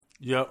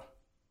Yep.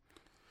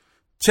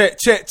 Check,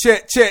 check,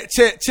 check, check,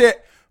 check,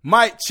 check.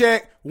 Mic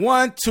check.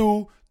 1,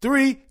 2,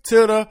 3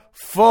 to the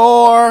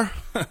 4.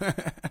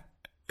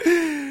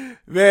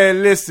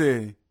 Man,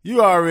 listen.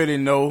 You already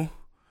know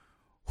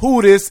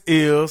who this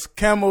is.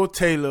 Camo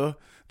Taylor,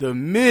 the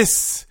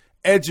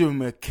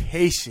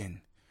Miseducation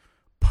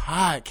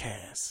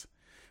Podcast.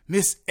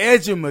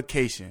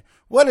 Miseducation.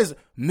 What is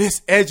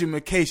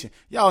miseducation?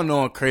 Y'all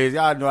know I'm crazy.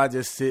 Y'all know I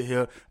just sit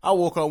here. I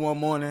woke up one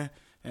morning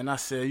and I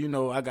said,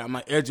 I got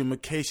my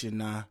education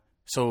now.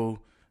 So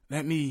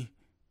let me,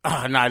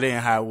 that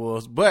ain't how it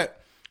was. But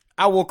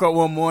I woke up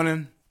one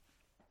morning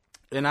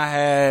and I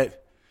had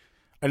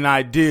an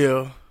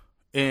idea,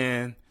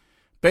 and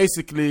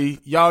basically,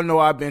 y'all know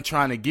I've been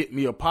trying to get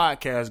me a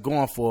podcast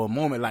going for a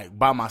moment, like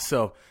by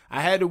myself.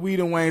 I had the Weed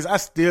and Wings. I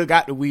still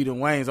got the Weed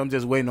and Wings. I'm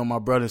just waiting on my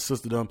brother and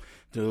sister them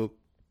to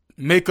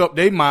make up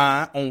their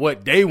mind on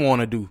what they want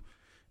to do.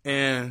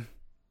 And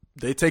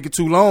they take it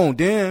too long.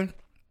 Then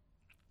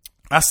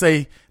I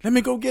say, let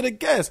me go get a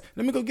guest.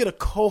 Let me go get a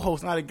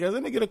co-host, not a guest.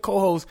 Let me get a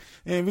co-host,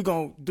 and we're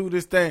going to do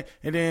this thing.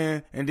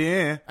 And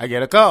then I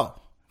get a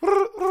call.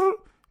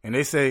 And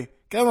they say,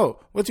 Camo,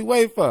 what you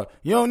waiting for?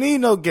 You don't need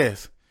no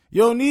guest.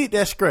 You don't need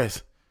that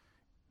stress.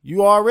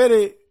 You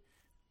already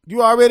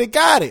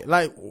got it.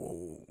 Like,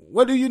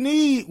 what do you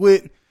need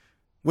with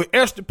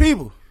extra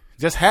people?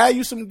 Just hire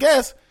you some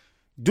guests,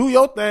 do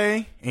your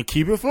thing, and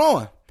keep it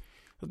flowing.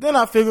 But then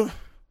I figure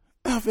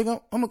I'm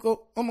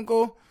gonna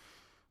go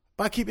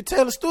by Keep It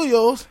Taylor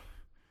Studios.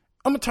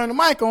 I'm gonna turn the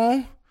mic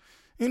on,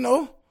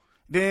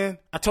 Then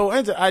I told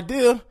Angel the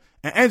idea,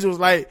 and Angel was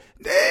like,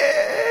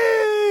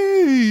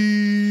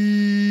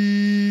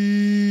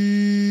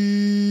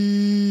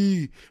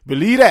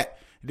 believe that.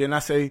 Then I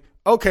say,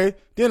 okay.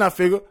 Then I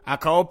figure I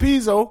call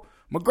Pizzo,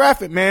 my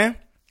graphic man.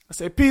 I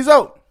say,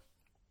 Pizzo,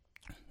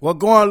 what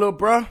going, little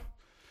bro?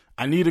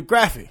 I need a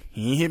graphic.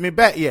 He ain't hit me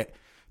back yet.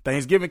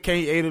 Thanksgiving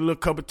came, he ate a little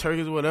couple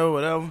turkeys,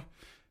 whatever.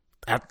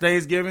 After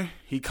Thanksgiving,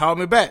 he called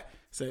me back.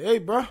 Say, hey,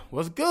 bro,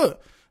 what's good?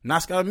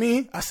 Knox got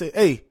me. I said,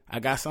 hey, I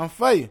got something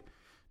for you.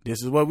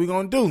 This is what we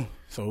gonna do.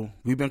 So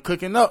we've been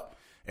cooking up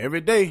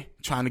every day,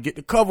 trying to get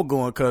the cover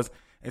going, because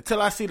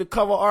until I see the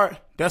cover art,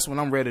 that's when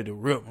I'm ready to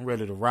rip. I'm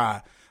ready to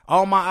ride.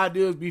 All my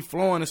ideas be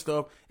flowing and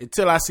stuff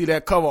until I see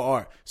that cover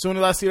art. Soon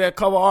as I see that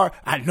cover art,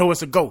 I know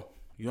it's a go.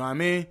 You know what I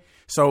mean?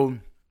 So,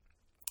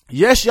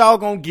 yes, y'all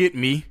gonna get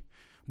me,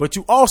 but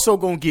you also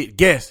gonna get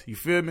guests. You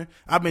feel me?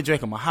 I've been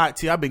drinking my hot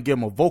tea. I've been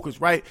getting my vocals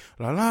right.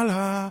 La, la,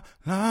 la,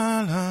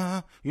 la,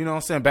 la. You know what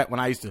I'm saying? Back when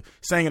I used to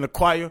sing in the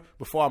choir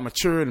before I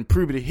matured and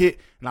puberty hit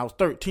and I was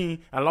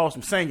 13, I lost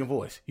my singing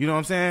voice. You know what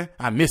I'm saying?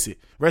 I miss it.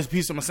 Rest in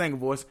peace to my singing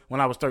voice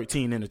when I was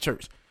 13 in the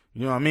church.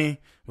 You know what I mean?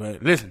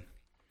 But listen.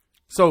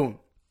 So,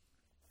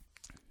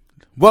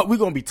 what we're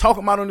going to be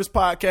talking about on this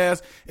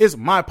podcast is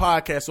my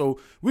podcast. So,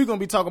 we're going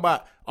to be talking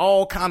about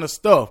all kind of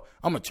stuff.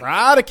 I'm going to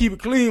try to keep it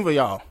clean for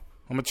y'all.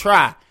 I'm going to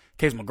try in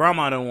case my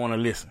grandma don't want to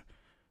listen.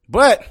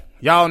 But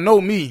y'all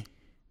know me,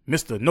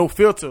 Mr. No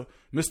Filter,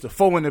 Mr.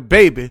 Four and the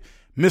Baby,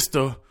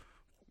 Mr.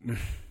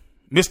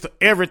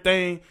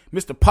 Everything,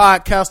 Mr.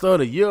 Podcaster of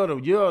the year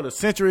of the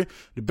century,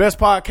 the best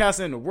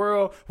podcaster in the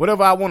world,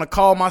 whatever I want to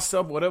call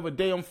myself, whatever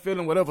day I'm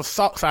feeling, whatever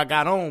socks I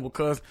got on,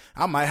 because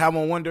I might have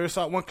on one dirty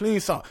sock, one clean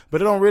sock,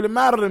 but it don't really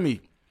matter to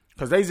me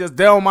because they just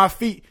there on my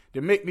feet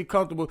to make me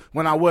comfortable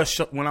when I wear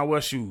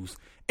shoes.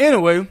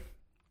 Anyway,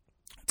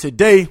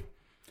 today,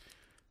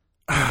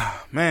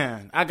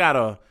 man, I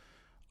got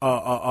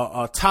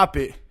a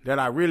topic that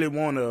I really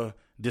want to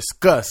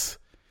discuss.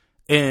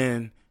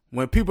 And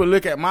when people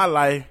look at my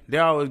life, they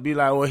always be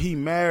like, well, he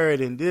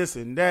married and this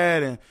and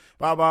that and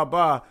blah, blah,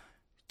 blah.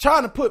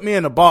 Trying to put me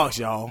in a box,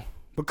 y'all,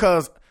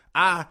 because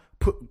I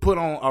put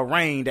on a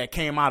ring that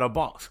came out of a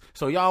box.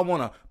 So y'all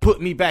want to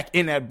put me back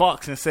in that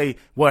box and say,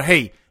 well,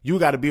 hey, you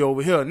got to be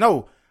over here.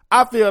 No,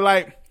 I feel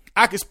like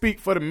I can speak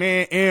for the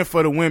men and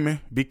for the women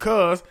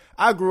because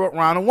I grew up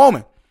around a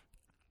woman.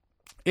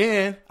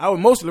 And I was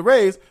mostly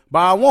raised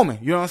by a woman,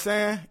 you know what I'm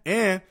saying?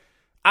 And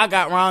I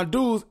got around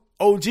dudes,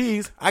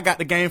 OGs, I got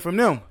the game from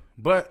them.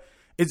 But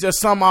it's just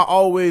something I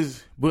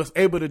always was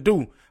able to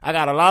do. I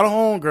got a lot of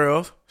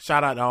homegirls.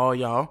 Shout out to all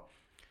y'all.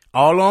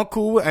 All on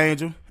cool with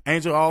Angel.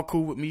 Angel all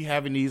cool with me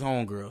having these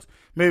homegirls.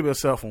 Maybe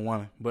except for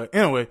one. But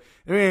anyway,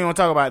 we ain't gonna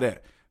talk about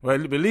that.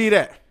 But believe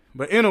that.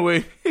 But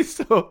anyway,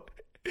 so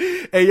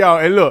hey y'all,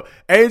 and look,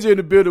 Angel in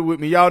the building with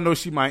me. Y'all know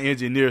she my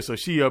engineer, so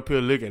she up here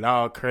looking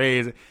all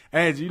crazy.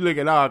 Angel, you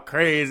looking all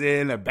crazy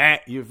in the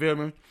back. You feel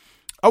me?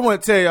 I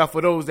want to tell y'all,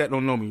 for those that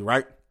don't know me,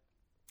 right?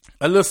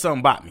 A little something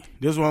about me.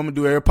 This is what I'm gonna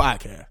do every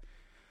podcast.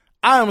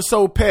 I am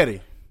so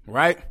petty,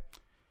 right?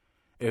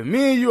 If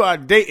me and you are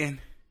dating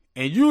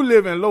and you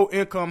live in low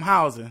income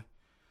housing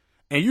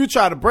and you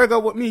try to break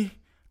up with me,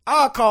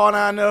 I'll call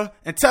down there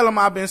and tell them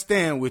I've been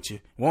staying with you.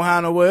 Won't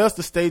have nowhere else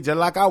to stay just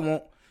like I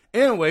want.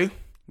 Anyway,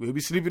 we'll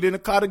be sleeping in the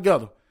car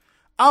together.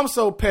 I'm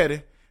so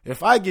petty.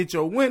 If I get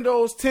your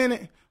windows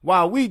tinted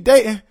while we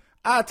dating,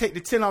 I'll take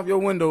the tint off your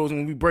windows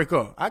when we break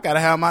up. I gotta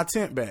have my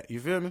tint back. You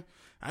feel me?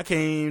 I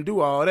can't even do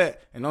all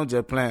that. And I'm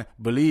just playing.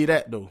 Believe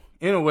that though.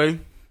 Anyway,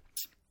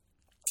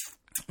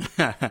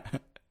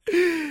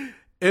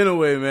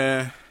 Anyway,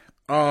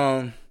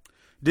 man.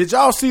 Did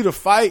y'all see the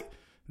fight?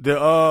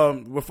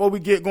 Before we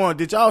get going,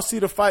 did y'all see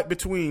the fight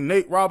between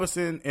Nate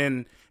Robinson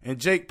and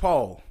Jake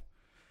Paul?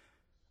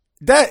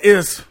 That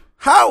is,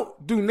 how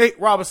do Nate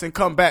Robinson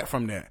come back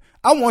from that?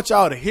 I want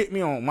y'all to hit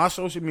me on my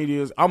social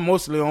medias. I'm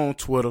mostly on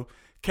Twitter,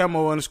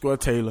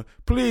 Camo_Taylor.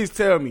 Please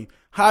tell me,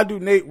 how do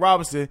Nate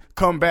Robinson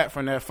come back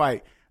from that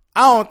fight?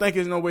 I don't think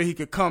there's no way he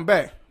could come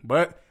back.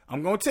 But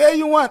I'm going to tell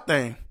you one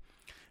thing.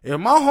 If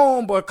my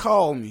homeboy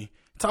called me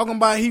talking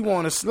about he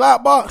want a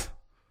slap box,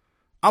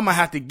 I'm going to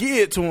have to give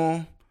it to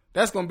him.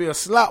 That's going to be a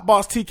slap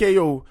box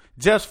TKO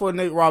just for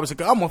Nate Robinson.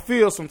 Cause I'm going to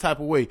feel some type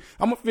of way.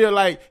 I'm going to feel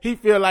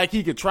like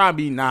he could try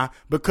me now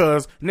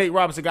because Nate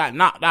Robinson got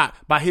knocked out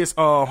by his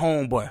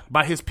homeboy,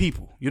 by his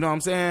people. You know what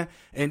I'm saying?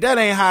 And that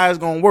ain't how it's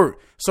going to work.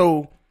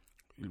 So,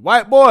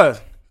 white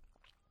boys,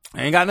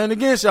 I ain't got nothing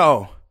against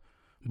y'all.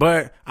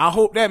 But I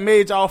hope that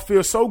made y'all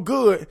feel so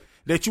good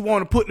that you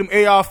want to put them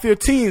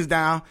AR-15s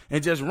down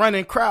and just run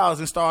in crowds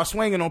and start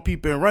swinging on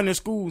people and run in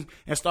schools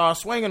and start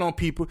swinging on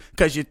people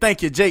because you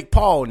think you're Jake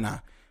Paul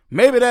now.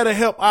 Maybe that'll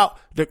help out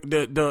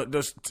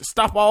the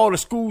stop all the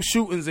school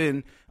shootings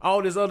and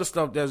all this other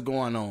stuff that's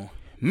going on.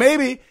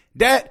 Maybe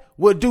that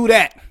would do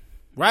that,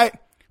 right?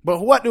 But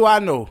what do I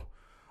know?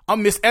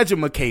 I'm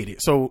miseducated,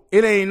 so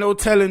it ain't no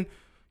telling,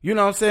 you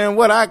know what I'm saying,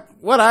 what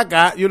I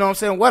got, you know what I'm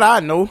saying, what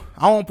I know.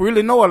 I don't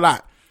really know a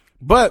lot.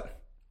 But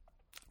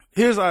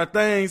here's our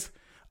things,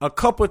 a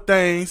couple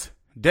things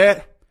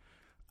that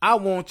I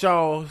want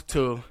y'all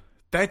to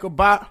think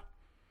about,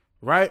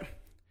 right?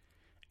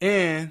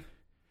 And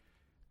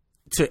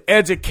to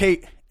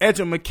educate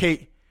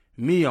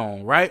me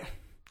on, right?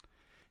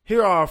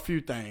 Here are a few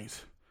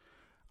things.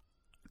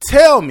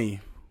 Tell me,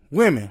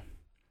 women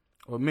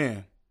or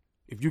men,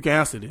 if you can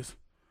answer this,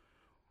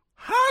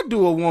 how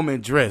do a woman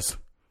dress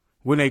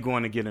when they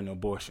going to get an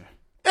abortion?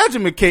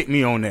 Educate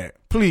me on that,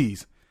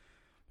 please.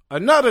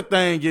 Another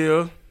thing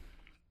is,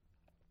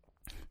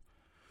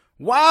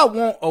 why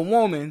won't a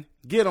woman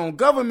get on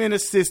government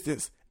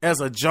assistance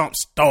as a jump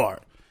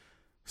start?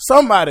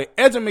 Somebody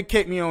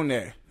educate me on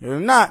that. If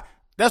not,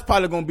 that's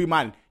probably going to be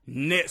my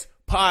next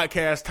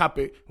podcast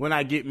topic when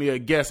I get me a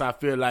guest I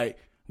feel like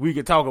we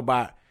can talk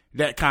about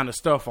that kind of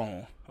stuff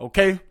on.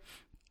 Okay?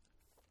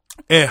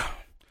 Yeah.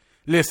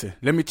 Listen,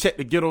 let me check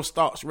the ghetto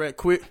stocks right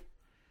quick.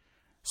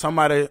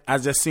 Somebody, I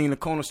just seen the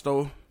corner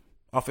store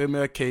off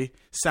MLK.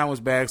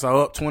 Sandwich bags are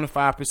up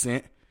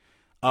 25%.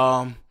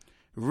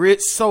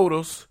 Rich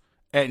sodas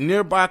at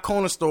nearby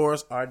corner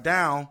stores are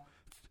down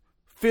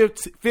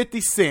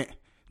 50 cents.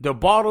 The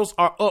bottles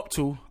are up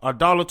to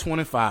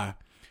 $1.25.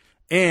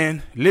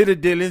 And Little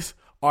Dillies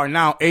are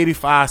now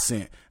 85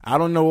 cents. I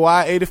don't know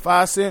why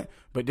 85 cents,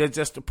 but that's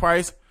just the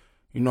price.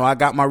 You know, I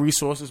got my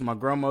resources. My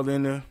grandmother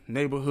in the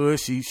neighborhood,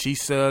 she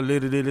sell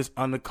Little Dillies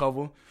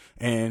undercover.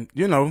 And,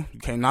 you know, you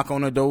can't knock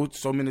on her door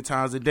so many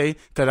times a day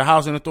because the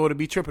housing authority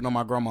be tripping on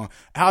my grandma.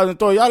 Housing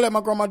authority, y'all let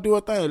my grandma do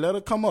her thing. Let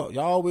her come up.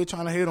 Y'all always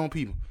trying to hit on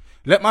people.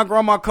 Let my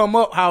grandma come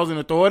up, housing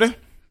authority.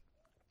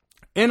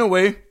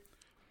 Anyway,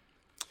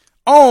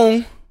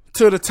 on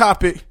to the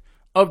topic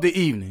of the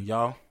evening,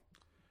 y'all.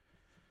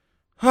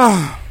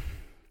 My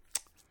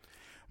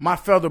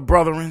fellow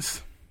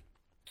brethrens,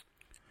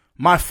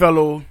 my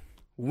fellow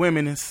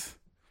womenists,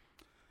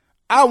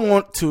 I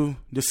want to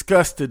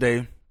discuss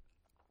today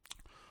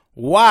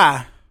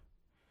why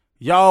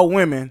y'all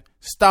women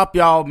stop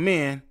y'all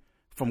men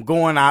from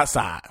going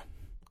outside.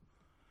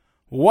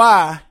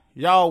 Why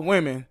y'all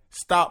women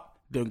stop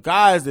the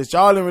guys that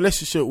y'all in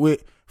relationship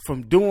with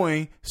from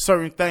doing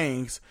certain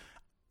things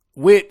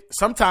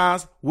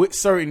sometimes with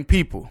certain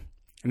people.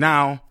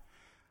 Now,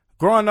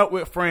 growing up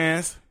with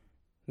friends,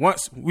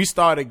 once we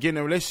started getting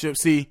in a relationship,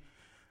 see,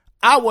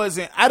 I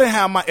didn't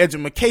have my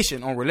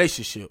education on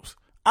relationships.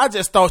 I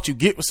just thought you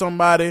get with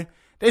somebody,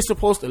 they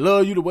supposed to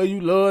love you the way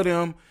you love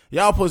them.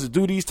 Y'all supposed to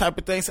do these type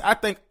of things. I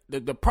think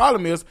the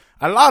problem is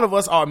a lot of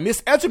us are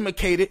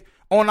miseducated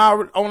on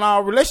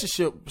our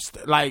relationship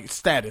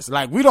status.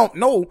 Like, we don't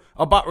know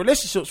about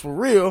relationships for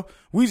real.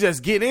 We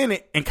just get in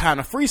it and kind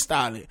of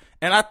freestyle it.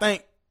 And I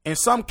think in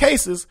some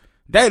cases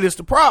that is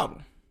the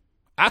problem.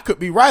 I could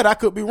be right, I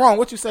could be wrong.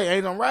 What you say,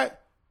 ain't I right?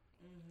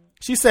 Mm-hmm.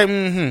 She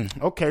said,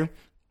 okay.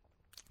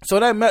 So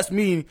that must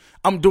mean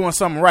I'm doing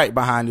something right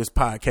behind this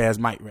podcast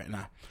mic right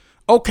now.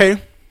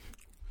 Okay.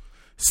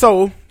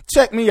 So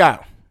check me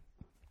out.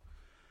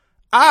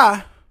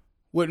 I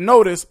would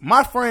notice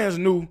my friends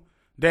knew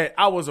that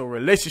I was a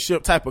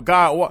relationship type of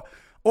guy, or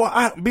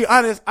I be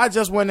honest, I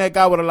just wasn't that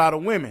guy with a lot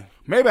of women.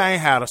 Maybe I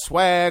ain't had a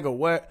swag or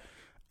what.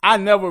 I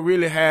never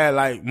really had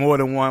like more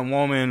than one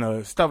woman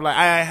or stuff like.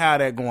 I ain't had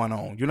that going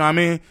on. You know what I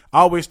mean? I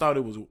always thought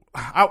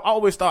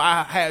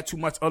I had too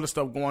much other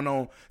stuff going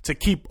on to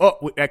keep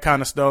up with that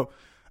kind of stuff,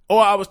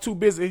 or I was too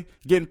busy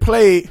getting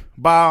played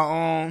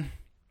by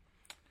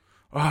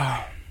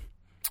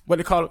what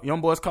they call it?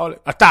 Young boys call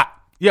it a thought.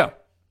 Yeah,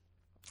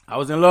 I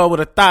was in love with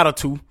a thought or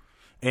two,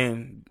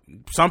 and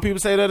some people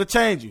say that'll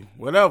change you,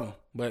 whatever.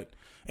 But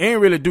it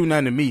ain't really do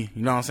nothing to me.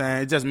 You know what I'm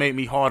saying? It just made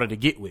me harder to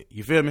get with.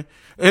 You feel me?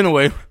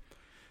 Anyway.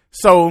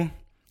 So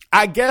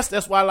I guess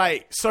that's why,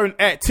 like, certain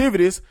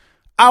activities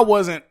I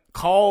wasn't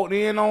called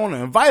in on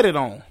or invited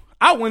on.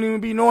 I wouldn't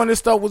even be knowing this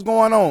stuff was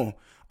going on.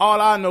 All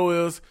I know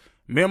is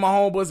me and my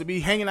homeboys would be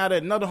hanging out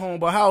at another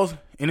homeboy house,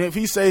 and if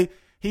he say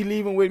he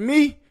leaving with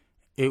me,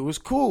 it was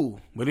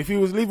cool. But if he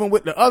was leaving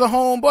with the other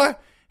homeboy,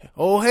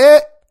 oh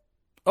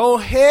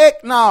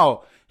heck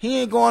no.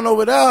 He ain't going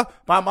over there.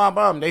 Bam, bam,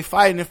 bam. They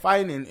fighting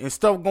and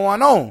stuff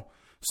going on.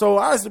 So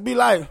I used to be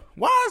like,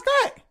 why is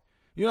that?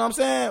 You know what I'm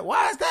saying?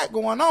 Why is that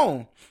going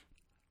on?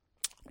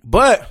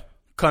 But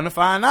come to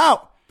find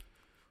out,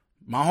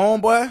 my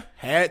homeboy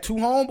had two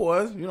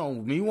homeboys, you know,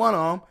 me one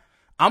of them.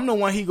 I'm the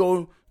one he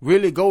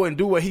really go and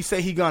do what he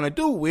say he gonna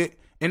do with.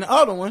 And the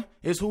other one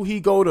is who he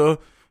go to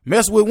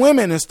mess with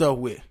women and stuff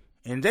with.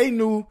 And they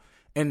knew,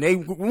 and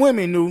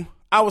women knew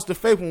I was the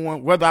faithful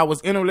one, whether I was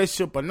in a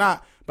relationship or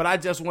not, but I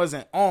just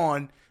wasn't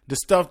on the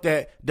stuff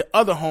that the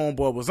other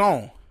homeboy was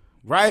on,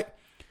 right?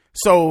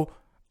 So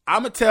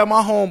I'm going to tell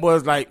my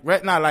homeboys, like,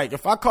 right now, like,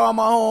 if I call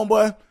my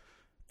homeboy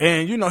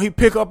and, you know, he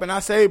pick up and I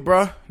say,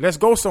 bruh, let's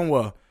go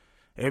somewhere.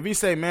 If he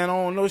say, man, I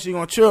don't know, she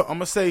going to chill, I'm going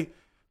to say,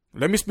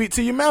 let me speak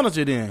to your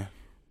manager then.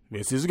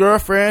 It's his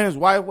girlfriend, his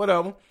wife,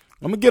 whatever.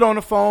 I'm going to get on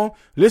the phone.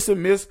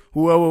 Listen, miss,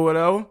 whoever,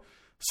 whatever,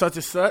 such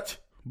and such,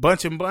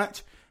 bunch and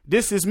bunch.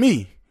 This is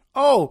me.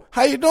 Oh,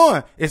 how you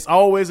doing? It's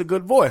always a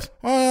good voice.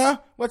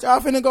 What y'all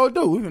finna go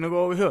do? We finna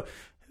go over here.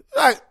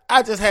 Like,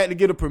 I just had to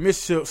get a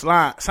permission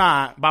slip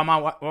signed by my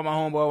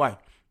homeboy wife.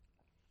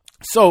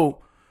 So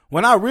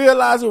when I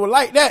realized it was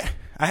like that,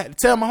 I had to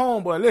tell my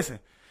homeboy, listen,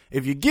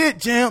 if you get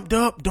jammed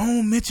up,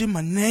 don't mention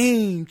my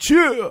name.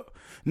 Chill.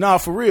 Nah,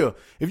 for real.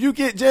 If you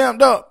get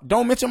jammed up,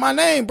 don't mention my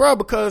name, bro,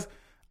 because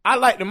I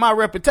like my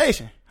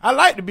reputation. I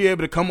like to be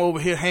able to come over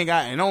here, hang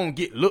out, and don't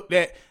get looked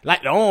at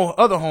like the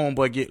other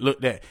homeboy get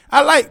looked at.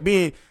 I like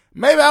being,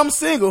 maybe I'm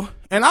single,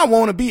 and I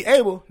want to be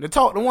able to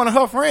talk to one of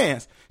her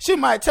friends. She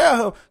might tell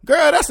her,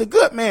 girl, that's a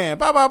good man,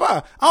 blah, blah,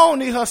 blah. I don't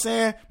need her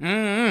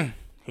saying,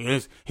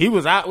 he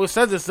was out with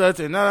such and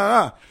such, and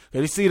nah.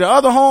 Because you see, the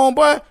other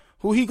homeboy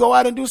who he go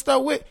out and do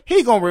stuff with,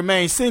 he going to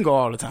remain single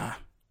all the time.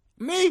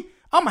 Me,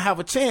 I'm going to have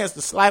a chance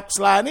to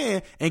slide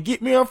in and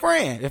get me a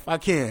friend if I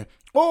can.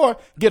 Or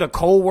get a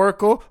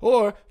co-worker,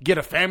 or get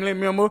a family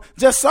member,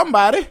 just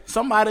somebody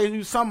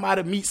meet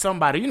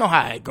somebody. You know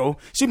how it go.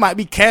 She might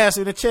be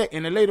cashing a check,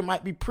 and the lady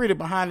might be pretty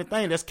behind the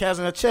thing that's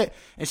cashing a check,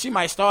 and she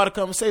might start a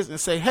conversation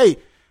and say, hey,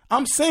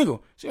 I'm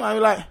single. She might be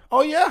like,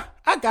 oh yeah,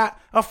 I got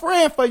a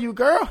friend for you,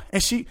 girl.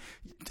 And she,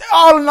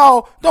 all in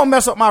all, don't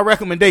mess up my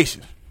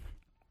recommendation.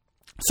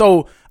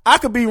 So I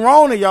could be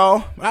wrong to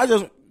y'all. I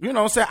just, you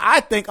know what I'm saying, I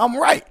think I'm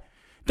right.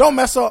 Don't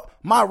mess up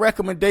my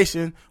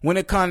recommendation when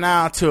it comes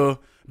down to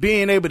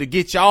being able to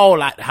get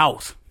y'all out the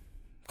house.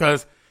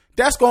 Because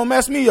that's going to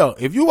mess me up.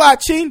 If you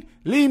out cheating,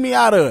 leave me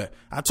out of it.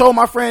 I told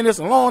my friend this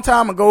a long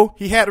time ago.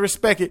 He had to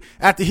respect it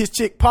after his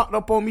chick popped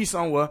up on me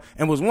somewhere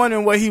and was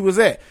wondering where he was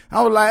at.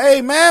 I was like,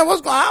 hey, man, what's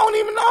going on? I don't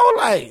even know.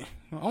 Like,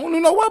 I don't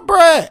even know what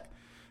bruh.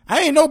 I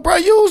ain't know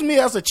bruh use me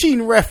as a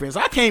cheating reference.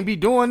 I can't be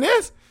doing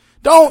this.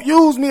 Don't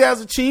use me as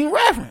a cheating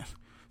reference.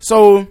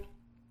 So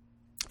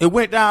it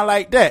went down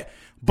like that.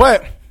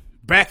 But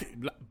back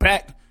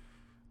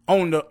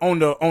on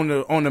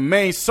the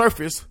main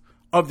surface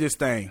of this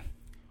thing,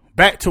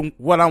 back to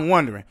what I'm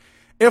wondering.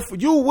 If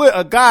you with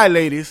a guy,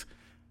 ladies,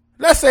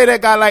 let's say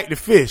that guy like to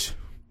fish.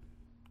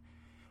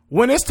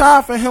 When it's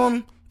time for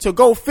him to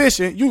go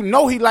fishing, you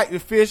know he like to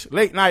fish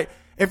late night.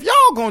 If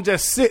y'all gonna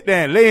just sit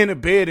there and lay in the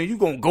bed and you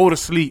gonna go to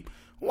sleep,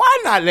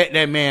 why not let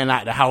that man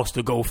out the house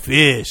to go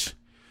fish?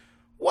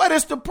 What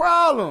is the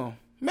problem?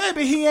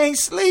 Maybe he ain't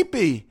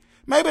sleepy.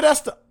 Maybe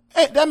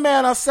that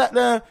man I sat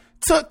there,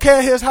 took care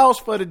of his house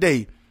for the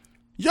day.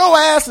 Your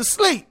ass is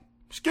asleep.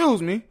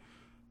 Excuse me.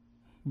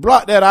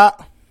 Block that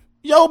out.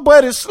 Your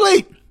butt is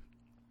asleep.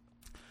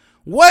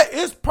 What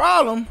is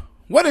problem?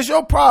 What is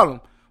your problem?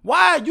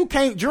 Why you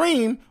can't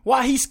dream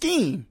while he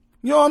scheme?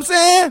 You know what I'm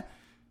saying?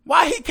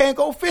 Why he can't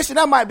go fishing?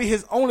 That might be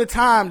his only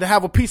time to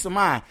have a peace of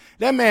mind.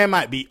 That man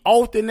might be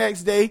off the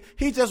next day.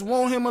 He just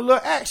want him a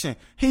little action.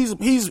 He's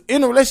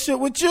in a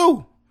relationship with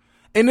you.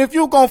 And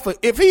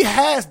if he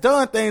has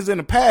done things in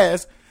the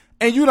past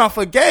and you done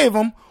forgave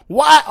him,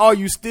 why are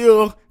you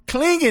still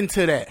clinging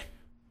to that?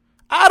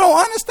 I don't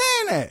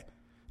understand that.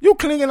 You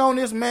clinging on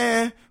this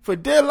man for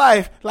dear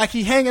life like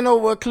he hanging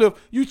over a cliff.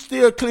 You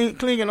still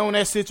clinging on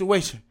that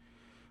situation.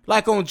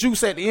 Like on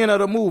Juice at the end of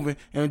the movie,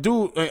 and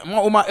dude,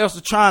 Omar else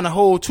was trying to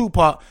hold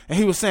Tupac, and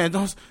he was saying,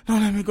 don't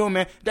let me go,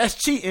 man. That's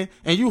cheating,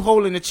 and you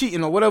holding the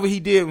cheating or whatever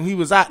he did when he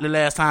was out the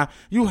last time.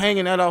 You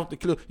hanging that off the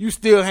cliff. You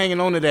still hanging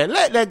on to that.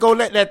 Let that go.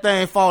 Let that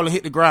thing fall and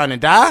hit the ground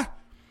and die.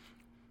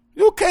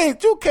 You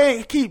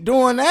can't keep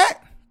doing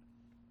that.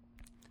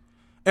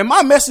 And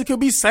my message could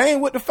be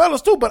same with the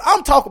fellas too, but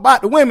I'm talking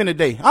about the women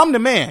today. I'm the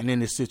man in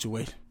this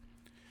situation.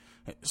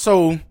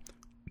 So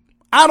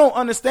I don't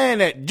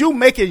understand that you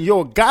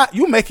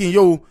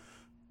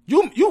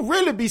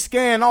really be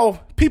scaring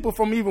off people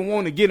from even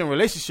wanting to get in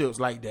relationships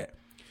like that.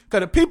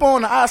 Cause the people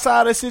on the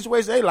outside of the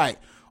situation, they like,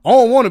 I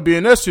don't want to be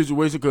in that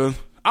situation because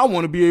I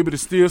want to be able to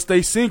still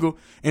stay single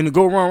and to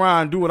go run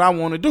around and do what I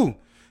want to do.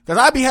 Because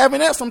I be having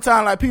that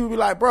sometimes. Like, people be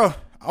like, bro,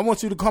 I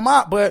want you to come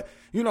out, but,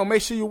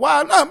 make sure you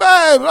wild. No,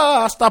 blah,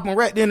 blah. I stop them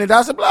right then and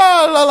I said,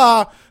 blah, blah,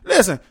 blah.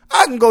 Listen,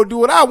 I can go do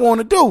what I want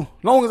to do.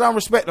 Long as I'm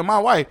respecting my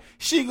wife.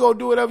 She go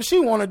do whatever she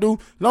want to do.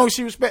 Long as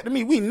she respecting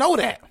me. We know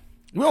that.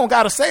 We don't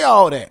got to say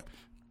all that.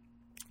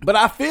 But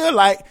I feel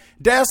like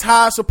that's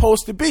how it's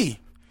supposed to be.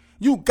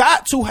 You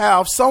got to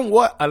have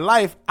somewhat a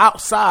life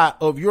outside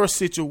of your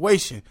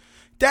situation.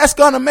 That's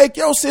going to make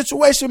your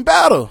situation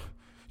better.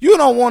 You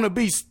don't want to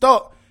be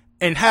stuck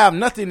and have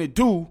nothing to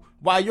do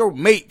while your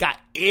mate got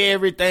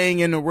everything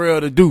in the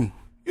world to do.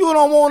 You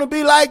don't want to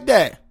be like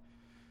that.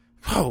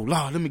 Oh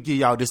Lord, let me give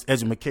y'all this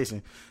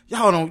education.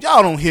 Y'all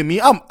don't hear me.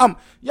 Y'all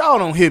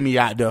don't hear me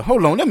out there.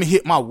 Hold on, let me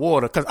hit my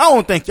water, cause I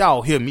don't think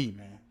y'all hear me,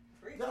 man.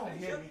 They don't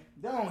hear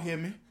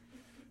me.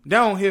 They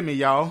don't hear me,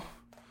 y'all.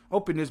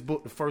 Open this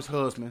book, The First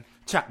Husband,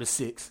 chapter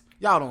 6.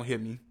 Y'all don't hear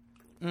me.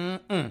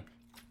 I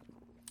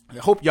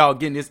hope y'all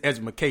getting this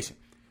education.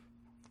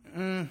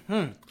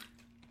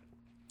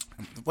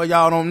 For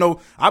y'all don't know,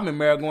 I've been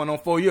married going on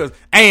 4 years.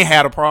 I ain't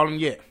had a problem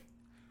yet.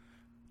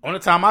 Only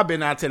time I've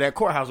been out to that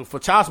courthouse was for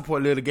child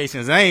support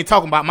litigations. I ain't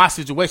talking about my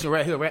situation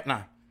right here, right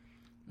now.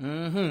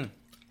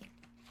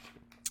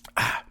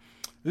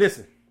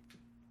 Listen.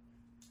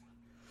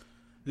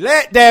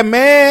 Let that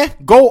man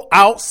go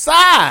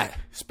outside,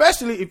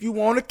 especially if you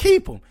want to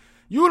keep him.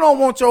 You don't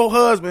want your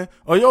husband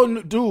or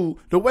your dude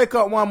to wake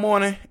up one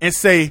morning and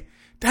say,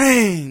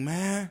 dang,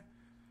 man,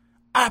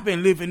 I've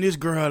been living this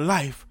girl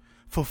life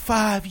for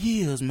 5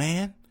 years,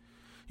 man.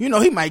 He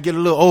might get a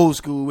little old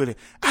school with it.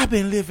 I've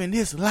been living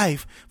this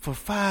life for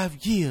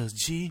 5 years,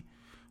 G.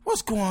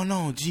 What's going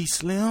on, G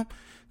Slim?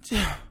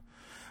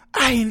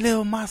 I ain't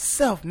living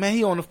myself, man.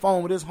 He on the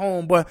phone with his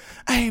homeboy.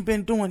 I ain't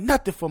been doing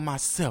nothing for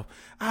myself.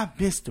 I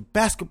missed the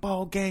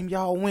basketball game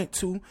y'all went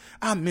to.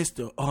 I missed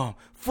the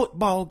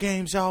football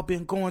games y'all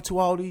been going to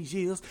all these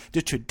years.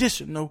 The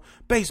traditional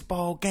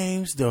baseball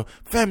games, the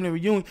family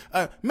reunion.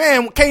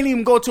 Man can't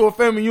even go to a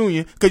family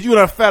reunion because you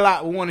done fell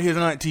out with one of his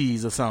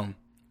aunties or something.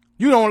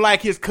 You don't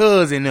like his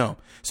cousin them.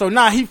 So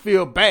now he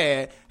feel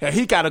bad that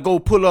he got to go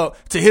pull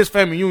up to his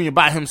family reunion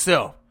by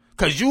himself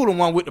because you the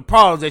one with the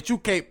problems that you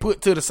can't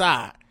put to the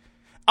side.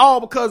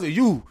 All because of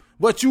you.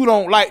 What you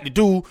don't like to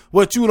do,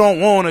 what you don't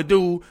want to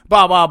do,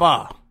 blah, blah,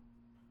 blah.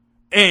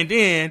 And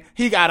then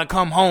he got to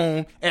come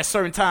home at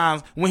certain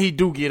times when he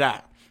do get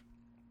out.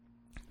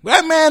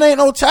 That man ain't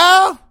no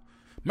child.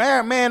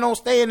 Married man don't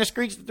stay in the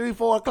streets at 3,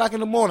 4 o'clock in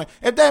the morning.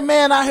 If that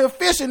man out here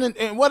fishing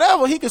and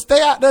whatever, he can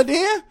stay out there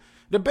then.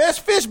 The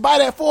best fish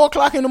bite at 4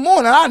 o'clock in the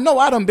morning. I know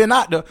I done been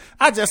out there.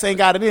 I just ain't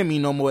got it in me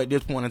no more at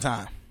this point in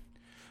time.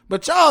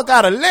 But y'all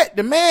got to let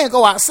the man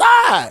go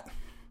outside.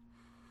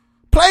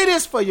 Play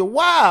this for your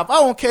wife.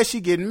 I don't care if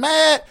she getting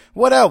mad,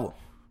 whatever.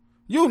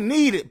 You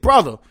need it,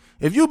 brother.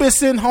 If you been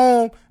sitting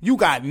home, you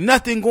got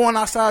nothing going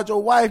outside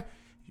your wife.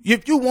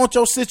 If you want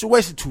your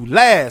situation to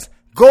last,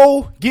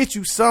 go get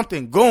you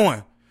something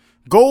going.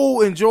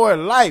 Go enjoy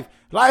life.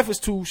 Life is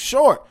too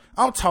short.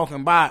 I'm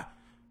talking about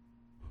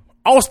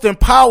Austin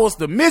Powers,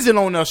 the midget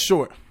on us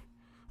short.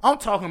 I'm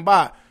talking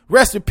about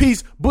rest in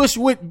peace,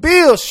 Bushwick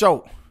Bill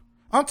show.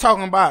 I'm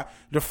talking about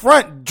the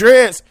front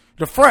dreads,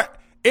 the front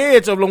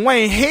edge of Lil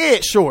Wayne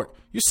head short.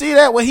 You see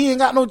that where he ain't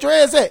got no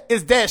dreads at?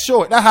 It's that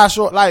short. That's how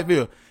short life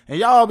is. And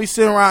y'all be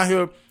sitting around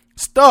here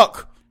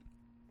stuck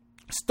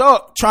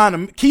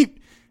trying to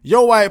keep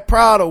your wife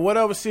proud of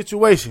whatever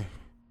situation.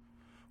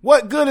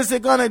 What good is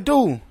it gonna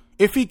do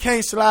if he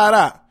can't slide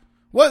out?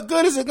 What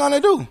good is it gonna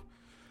do?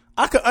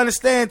 I could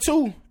understand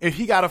too if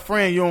he got a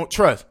friend you don't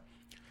trust.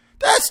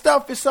 That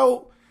stuff is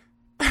so,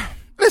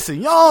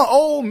 listen, young,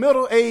 old,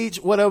 middle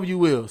age, whatever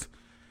you is.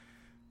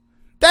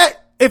 That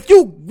if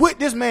you with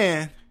this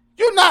man,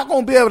 you're not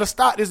going to be able to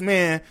stop this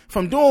man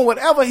from doing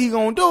whatever he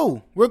going to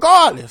do,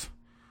 regardless.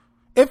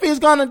 If he's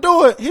going to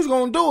do it, he's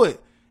going to do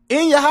it.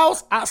 In your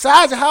house,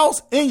 outside your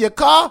house, in your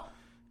car,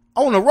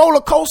 on a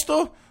roller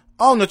coaster,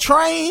 on the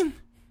train,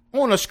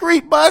 on a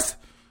street bus,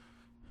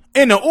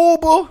 in the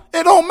Uber.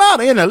 It don't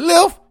matter. In a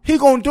Lyft, he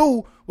going to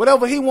do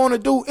whatever he want to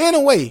do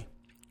anyway.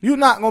 You're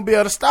not going to be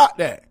able to stop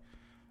that.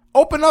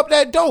 Open up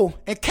that door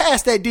and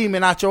cast that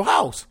demon out your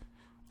house.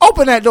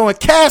 Open that door and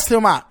cast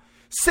him out.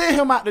 Send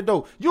him out the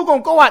door. You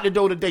gonna go out the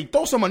door today.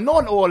 Throw some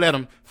anointing oil at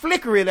him.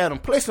 Flicker it at him.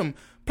 Play some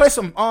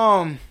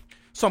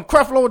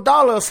Creflo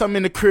Dollar or something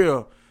in the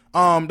crib. The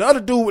other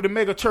dude with the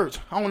mega church.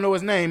 I don't know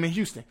his name in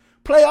Houston.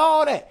 Play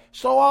all that.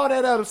 Show all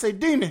that at him. Say,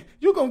 demon,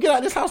 you gonna get out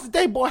of this house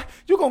today, boy.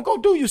 You gonna go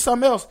do you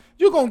something else.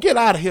 You gonna get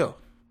out of here.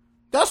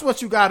 That's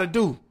what you gotta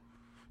do.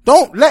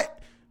 Don't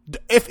let,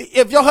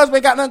 if your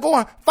husband got nothing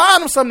going,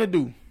 find him something to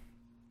do.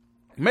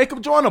 Make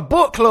him join a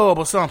book club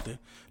or something.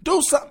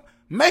 Do something.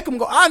 Make them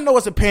go. I know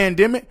it's a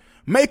pandemic.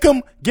 Make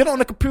them get on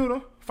the computer,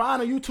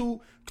 find a YouTube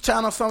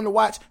channel, something to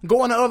watch,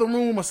 go in the other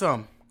room or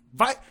something.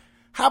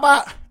 How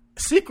about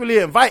secretly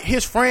invite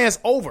his friends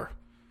over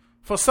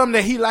for something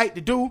that he like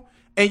to do,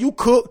 and you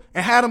cook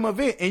and have them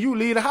event, and you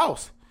leave the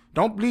house.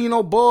 Don't leave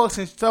no bugs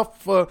and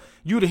stuff for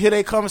you to hear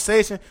their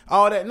conversation,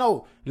 all that.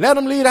 No, let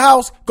them leave the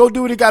house. Go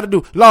do what they got to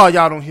do. Lord,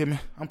 y'all don't hear me.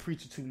 I'm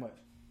preaching too much.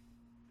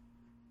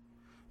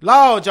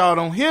 Lord, y'all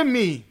don't hear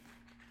me.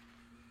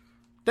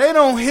 They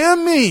don't hear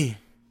me.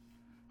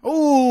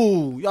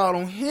 Ooh, y'all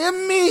don't hear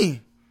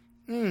me.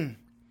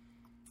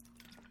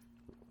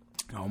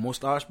 I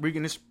almost started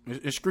speaking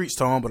in street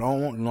tone, but I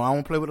don't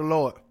want to play with the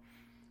Lord.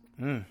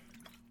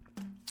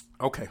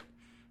 Okay.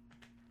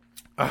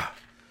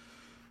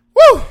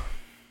 Woo!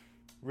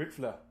 Ric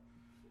Flair.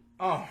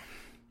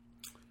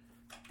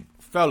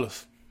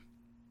 Fellas,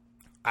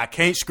 I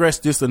can't stress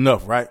this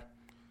enough, right?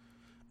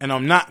 And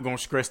I'm not going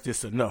to stress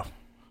this enough.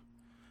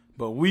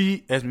 But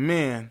we as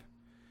men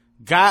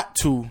got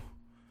to,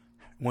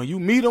 when you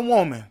meet a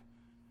woman,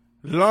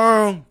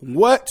 learn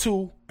what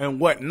to and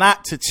what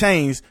not to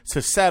change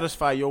to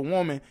satisfy your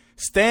woman.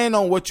 Stand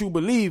on what you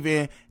believe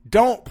in.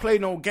 Don't play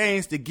no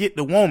games to get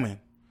the woman.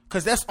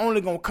 Because that's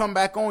only going to come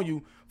back on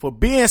you for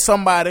being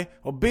somebody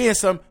or being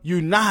something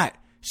you're not.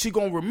 She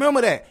going to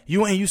remember that.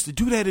 You ain't used to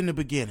do that in the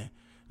beginning.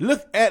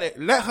 Look at it.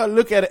 Let her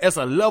look at it as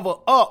a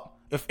level up,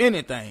 if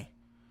anything.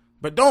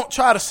 But don't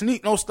try to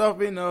sneak no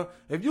stuff in there.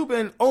 If you've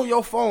been on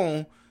your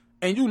phone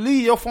and you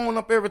leave your phone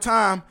up every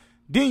time,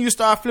 then you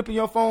start flipping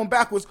your phone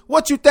backwards,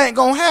 what you think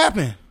going to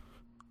happen?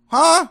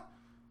 Huh?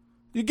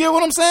 You get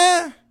what I'm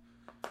saying?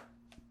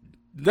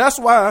 That's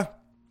why,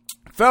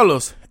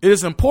 fellas, it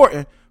is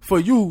important for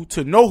you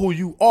to know who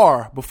you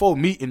are before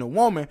meeting a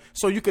woman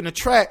so you can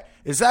attract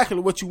exactly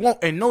what you want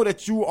and know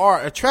that you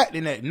are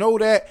attracting that. Know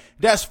that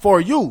that's for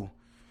you.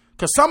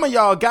 Because some of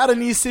y'all got in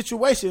these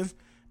situations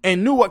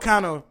and knew what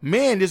kind of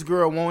man this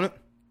girl wanted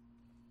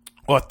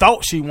or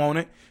thought she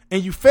wanted,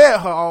 and you fed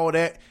her all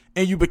that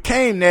and you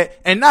became that,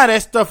 and now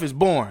that stuff is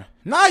boring.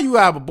 Now you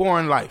have a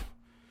boring life.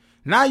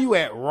 Now you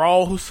at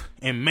Ross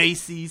and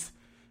Macy's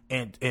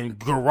and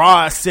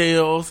garage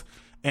sales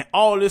and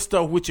all this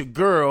stuff with your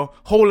girl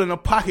holding a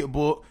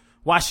pocketbook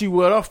while she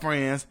with her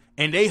friends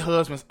and they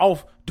husbands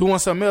off doing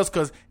something else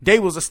because they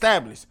was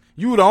established.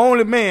 You the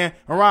only man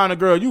around the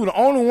girl. You the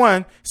only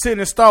one sitting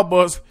in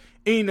Starbucks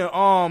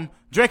eating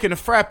drinking a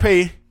frappe,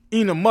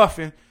 eating a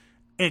muffin,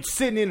 and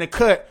sitting in the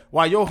cut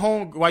while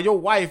your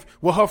wife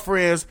with her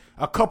friends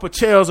a couple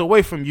chairs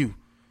away from you.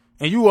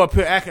 And you up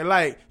here acting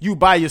like you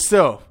by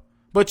yourself.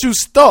 But you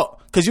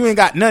stuck because you ain't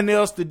got nothing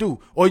else to do.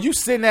 Or you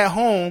sitting at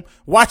home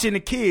watching the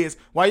kids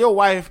while your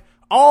wife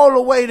all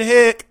the way the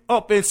heck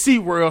up in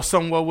SeaWorld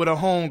somewhere with her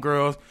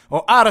homegirls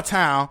or out of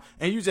town,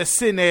 and you just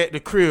sitting there at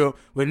the crib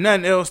with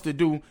nothing else to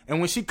do. And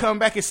when she come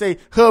back and say,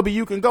 hubby,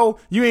 you can go,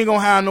 you ain't going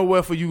to have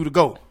nowhere for you to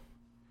go.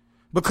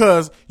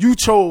 Because you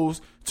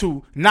chose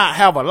to not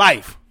have a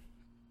life.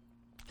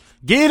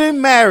 Getting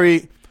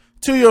married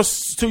to your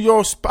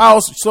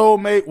spouse,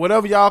 soulmate,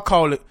 whatever y'all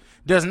call it,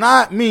 does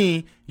not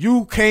mean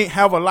you can't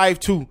have a life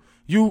too.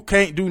 You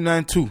can't do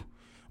nothing too.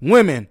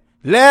 Women,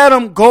 let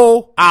them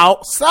go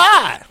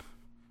outside.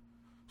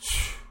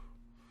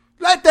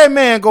 Let that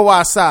man go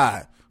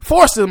outside.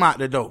 Force him out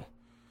the door.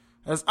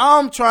 As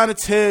I'm trying to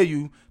tell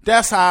you,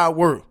 that's how it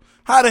works.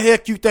 How the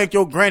heck you think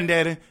your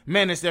granddaddy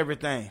managed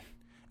everything?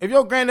 If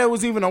your granddad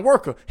was even a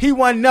worker, he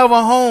wasn't never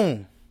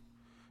home.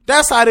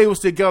 That's how they was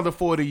together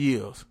 40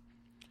 years.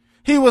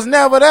 He was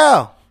never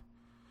there.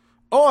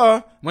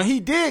 Or when he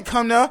did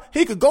come there,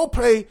 he could go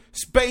play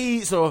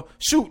spades or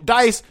shoot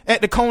dice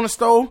at the corner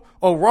store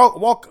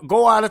or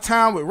go out of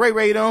town with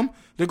Ray them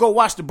to go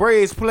watch the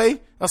Braves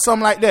play or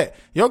something like that.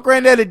 Your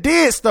granddaddy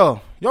did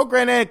stuff. Your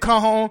granddaddy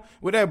come home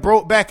with that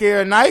broke back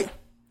every night.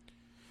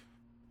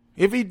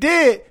 If he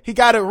did, he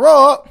got it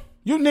rubbed.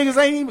 You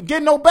niggas ain't even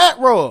getting no back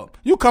rub.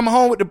 You coming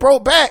home with the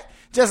broke back,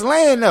 just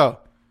laying there.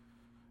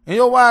 And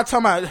your wife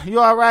talking about, you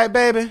all right,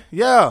 baby?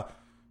 Yeah.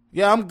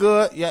 Yeah, I'm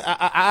good. Yeah,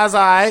 I was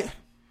all right.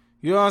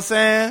 You know what I'm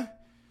saying?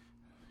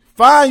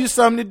 Find you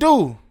something to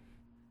do.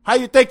 How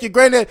you think your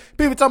granddad,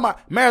 people talking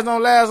about marriage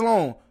don't last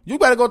long. You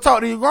better go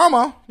talk to your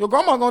grandma. Your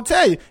grandma gonna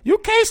tell you, you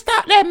can't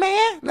stop that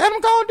man. Let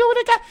him go and do what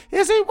he got.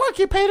 Is he work?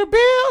 He pay the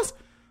bills.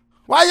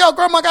 Why your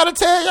grandma gotta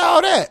tell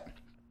y'all that?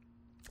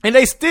 And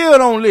they still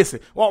don't listen.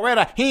 Well,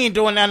 rather, he ain't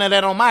doing none of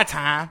that on my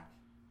time.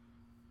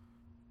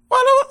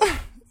 Well,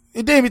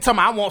 and then be talking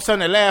about, I want something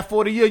that lasts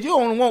 40 years. You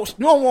don't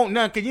want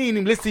nothing because you ain't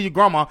even listen to your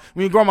grandma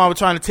when your grandma was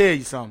trying to tell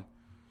you something.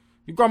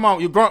 Your grandma,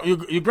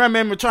 your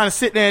grandmama trying to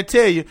sit there and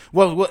tell you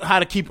how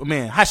to keep a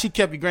man. How she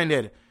kept your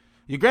granddaddy.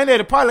 Your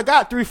granddaddy probably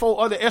got 3-4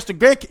 other extra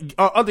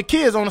other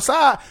kids on the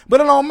side,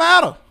 but it don't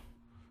matter.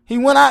 He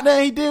went out there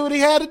and he did what he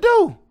had to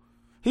do.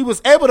 He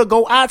was able to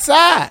go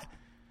outside.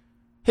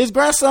 His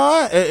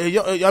grandson,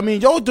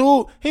 your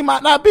dude, he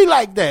might not be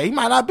like that. He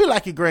might not be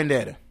like your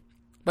granddaddy,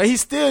 but he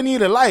still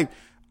need a life.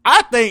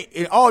 I think,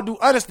 in all due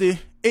honesty,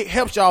 it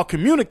helps y'all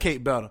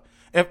communicate better.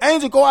 If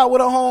Angel go out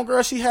with her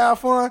homegirl, she have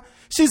fun,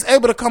 she's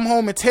able to come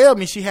home and tell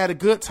me she had a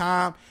good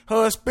time,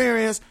 her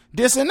experience,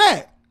 this and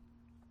that.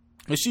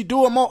 If she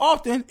do it more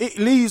often, it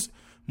leaves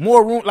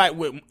more room,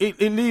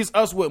 it leaves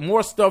us with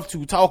more stuff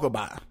to talk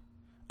about.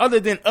 Other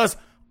than us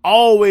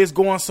always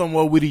going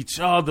somewhere with each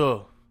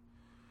other.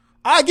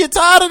 I get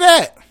tired of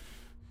that.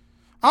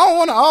 I don't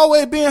want to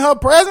always be in her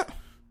presence.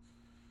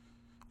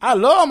 I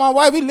love my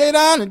wife. We lay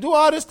down and do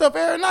all this stuff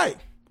every night.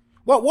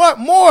 What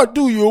more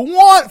do you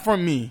want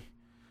from me?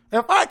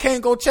 If I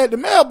can't go check the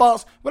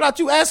mailbox without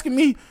you asking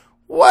me,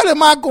 what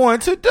am I going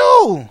to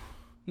do?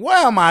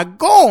 Where am I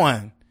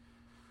going?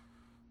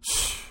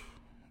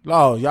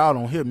 Lord, y'all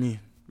don't hear me.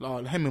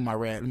 Lord, hand me my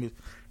rag. Let me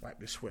wipe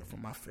this sweat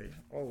from my face.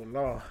 Oh,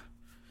 Lord.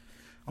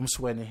 I'm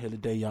sweating in here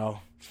today, y'all.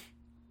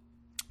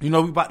 You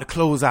know, we about to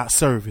close out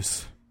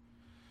service.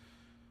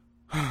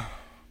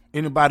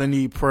 Anybody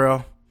need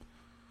prayer?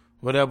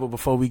 Whatever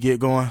before we get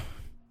going?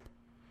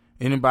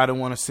 Anybody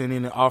want to send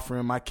in an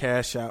offering? My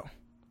cash out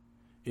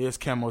is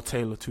Camo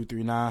Taylor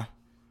 239.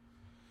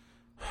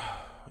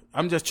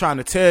 I'm just trying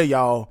to tell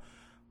y'all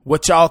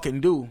what y'all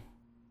can do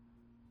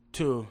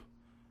to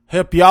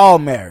help y'all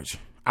marriage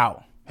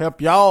out.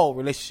 Help y'all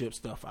relationship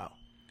stuff out.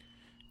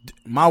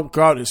 My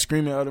girl is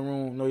screaming in the other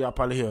room. No, y'all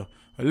probably hear.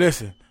 But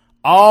listen,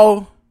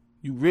 all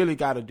you really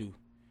got to do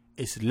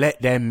is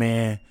let that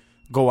man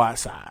go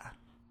outside.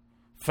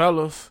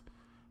 Fellas,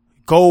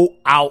 go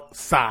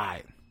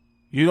outside.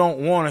 You don't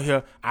want to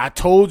hear, I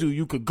told you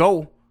you could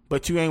go,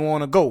 but you ain't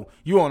want to go.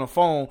 You on the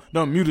phone,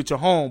 done muted your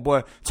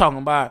homeboy, talking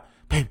about,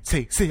 baby,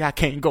 say I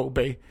can't go,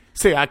 babe.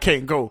 Say I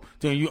can't go.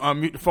 Then you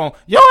unmute the phone.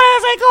 Your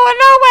ass ain't going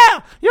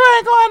nowhere. You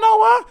ain't going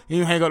nowhere. And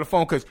you hang up the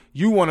phone because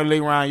you want to lay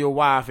around your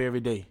wife every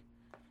day.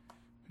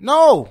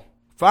 No.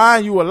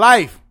 Find you a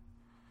life.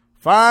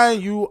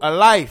 Find you a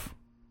life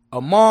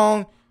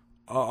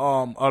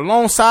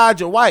alongside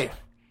your wife.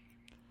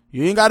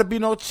 You ain't got to be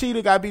no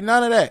cheater. Got to be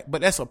none of that.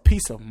 But that's a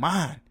peace of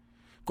mind.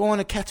 Going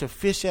to catch a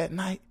fish at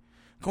night.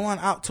 Going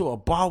out to a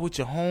bar with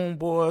your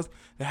homeboys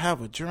to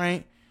have a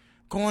drink.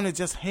 Going to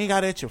just hang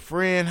out at your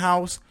friend's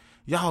house.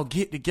 Y'all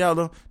get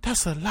together.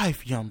 That's a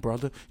life, young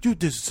brother. You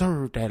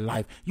deserve that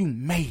life. You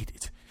made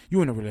it.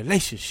 You in a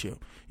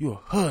relationship. You a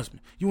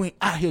husband. You ain't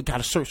out here got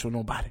to search for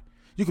nobody.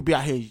 You could be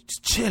out here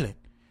just chilling.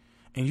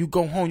 And you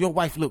go home, your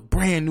wife look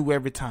brand new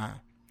every time.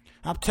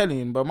 I'm telling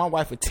you, but my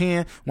wife a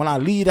 10. When I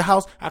leave the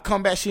house, I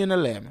come back, she an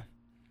 11.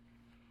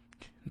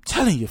 I'm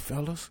telling you,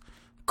 fellas,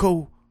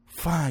 go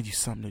find you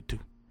something to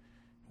do.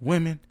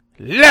 Women,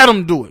 let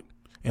them do it.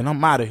 And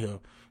I'm out of here.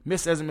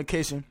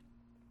 Miseducation,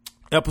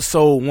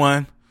 episode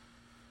 1.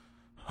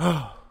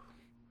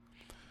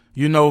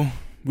 You know,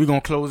 we're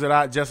going to close it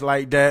out just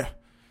like that.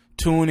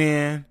 Tune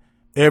in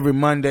every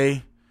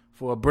Monday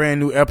for a brand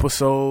new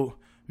episode.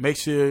 Make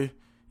sure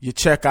you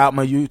check out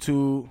my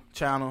YouTube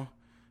channel.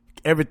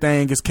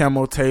 Everything is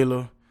Camo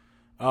Taylor.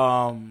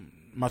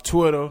 My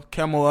Twitter,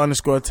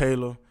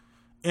 Camo_Taylor.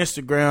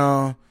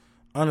 Instagram,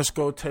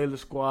 _Taylor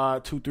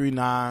Squad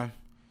 239.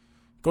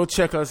 Go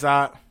check us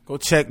out. Go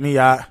check me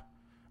out.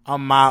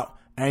 I'm out.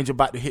 Angel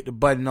about to hit the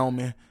button on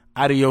me.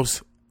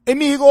 Adios,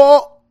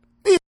 amigo.